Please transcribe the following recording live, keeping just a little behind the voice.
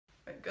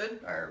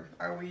Good?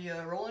 Are we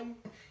rolling?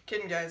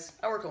 Kidding, guys.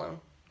 I work alone.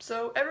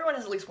 So everyone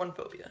has at least one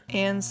phobia.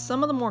 And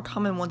some of the more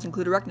common ones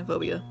include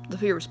arachnophobia, the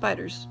fear of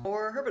spiders,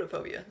 or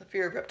herpetophobia, the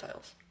fear of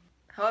reptiles.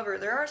 However,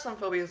 there are some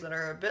phobias that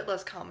are a bit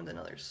less common than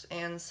others,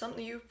 and some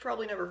that you've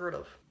probably never heard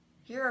of.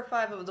 Here are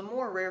 5 of the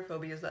more rare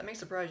phobias that may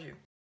surprise you.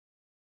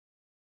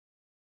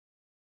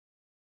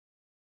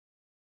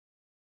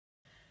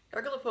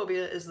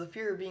 Gargalophobia is the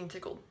fear of being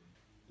tickled.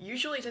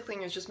 Usually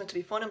tickling is just meant to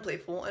be fun and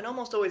playful, and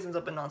almost always ends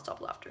up in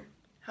non-stop laughter.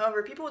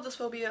 However, people with this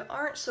phobia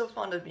aren't so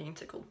fond of being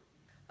tickled.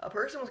 A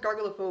person with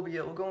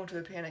gargalophobia will go into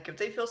a panic if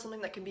they feel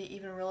something that can be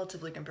even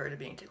relatively compared to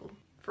being tickled.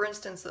 For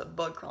instance, a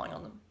bug crawling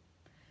on them.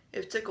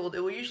 If tickled, it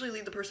will usually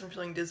leave the person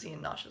feeling dizzy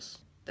and nauseous.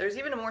 There's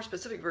even a more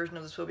specific version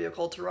of this phobia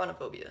called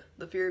tyrannophobia,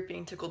 the fear of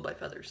being tickled by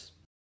feathers.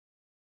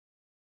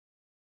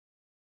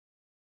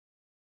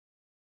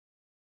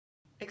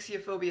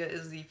 Ichthyophobia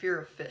is the fear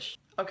of fish.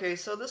 Okay,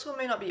 so this one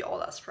may not be all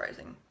that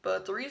surprising,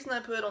 but the reason I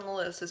put it on the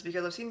list is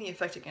because I've seen the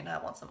effect it can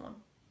have on someone.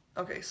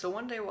 Okay, so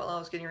one day while I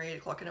was getting ready to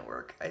clock in at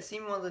work, I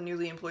seen one of the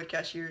newly employed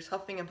cashiers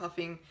huffing and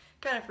puffing,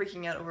 kind of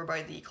freaking out over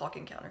by the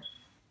clock-in counter.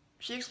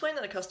 She explained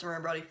that a customer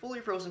brought a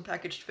fully frozen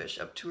packaged fish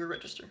up to her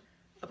register.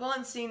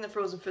 Upon seeing the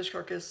frozen fish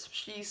carcass,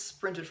 she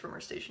sprinted from her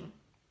station.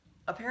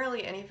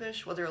 Apparently any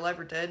fish, whether alive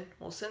or dead,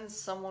 will send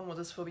someone with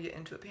this phobia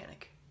into a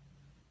panic.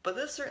 But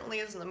this certainly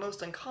isn't the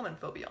most uncommon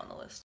phobia on the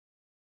list.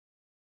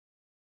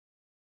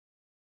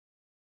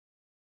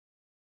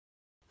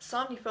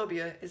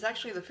 Somniphobia is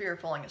actually the fear of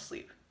falling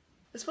asleep.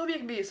 This phobia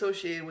can be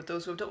associated with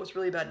those who have dealt with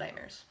really bad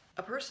nightmares.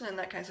 A person in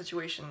that kind of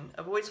situation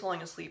avoids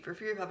falling asleep for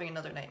fear of having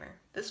another nightmare.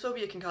 This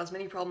phobia can cause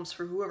many problems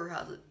for whoever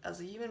has it, as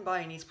the human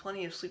body needs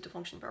plenty of sleep to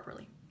function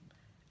properly.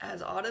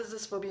 As odd as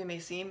this phobia may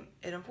seem,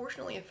 it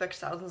unfortunately affects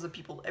thousands of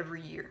people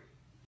every year.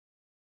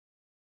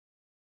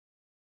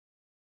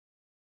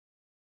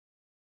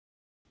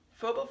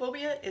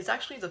 Phobophobia is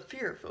actually the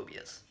fear of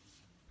phobias.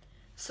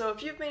 So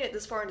if you've made it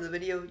this far into the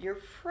video, you're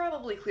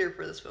probably clear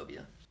for this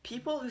phobia.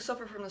 People who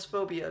suffer from this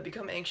phobia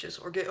become anxious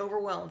or get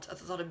overwhelmed at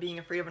the thought of being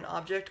afraid of an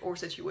object or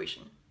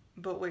situation.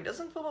 But wait,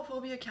 doesn't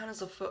phobophobia count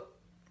as a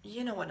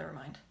You know what, never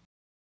mind.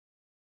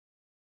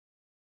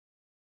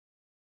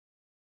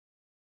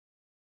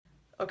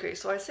 Okay,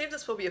 so I saved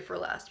this phobia for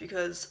last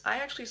because I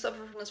actually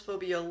suffer from this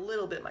phobia a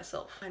little bit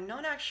myself. I'm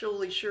not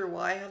actually sure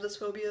why I have this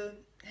phobia.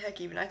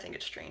 Heck, even I think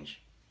it's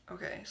strange.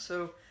 Okay,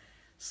 so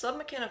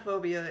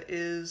submechanophobia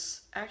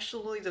is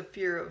actually the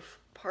fear of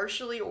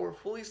partially or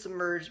fully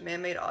submerged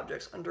man-made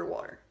objects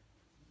underwater.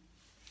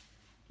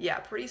 Yeah,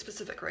 pretty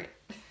specific, right?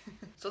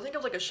 So think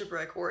of like a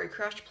shipwreck or a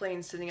crashed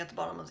plane sitting at the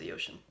bottom of the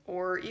ocean,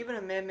 or even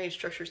a man-made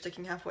structure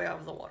sticking halfway out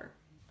of the water.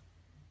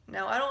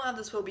 Now, I don't have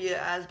this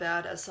phobia as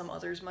bad as some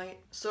others might,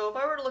 so if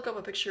I were to look up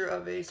a picture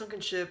of a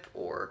sunken ship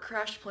or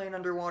crashed plane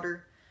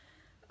underwater,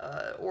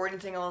 or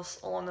anything else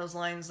along those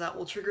lines that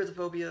will trigger the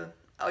phobia,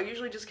 I'll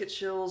usually just get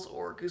chills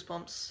or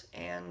goosebumps,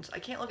 and I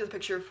can't look at the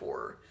picture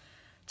for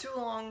too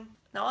long.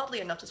 Now, oddly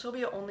enough, this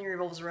phobia only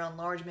revolves around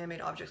large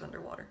man-made objects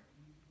underwater.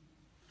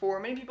 For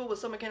many people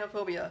with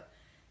submechanophobia,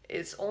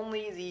 it's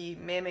only the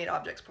man-made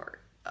objects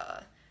part.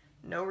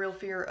 No real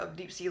fear of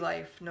deep-sea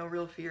life, no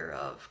real fear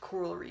of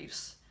coral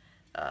reefs.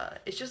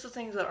 It's just the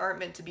things that aren't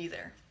meant to be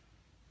there,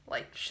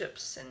 like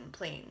ships and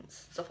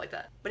planes, stuff like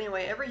that. But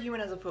anyway, every human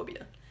has a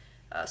phobia.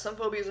 Some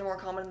phobias are more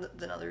common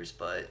than others,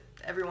 but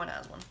everyone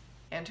has one.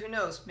 And who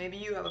knows, maybe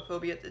you have a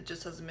phobia that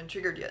just hasn't been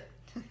triggered yet.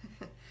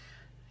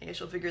 I guess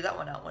you'll figure that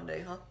one out one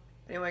day, huh?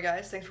 Anyway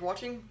guys, thanks for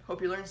watching,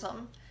 hope you learned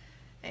something,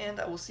 and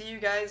I will see you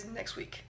guys next week.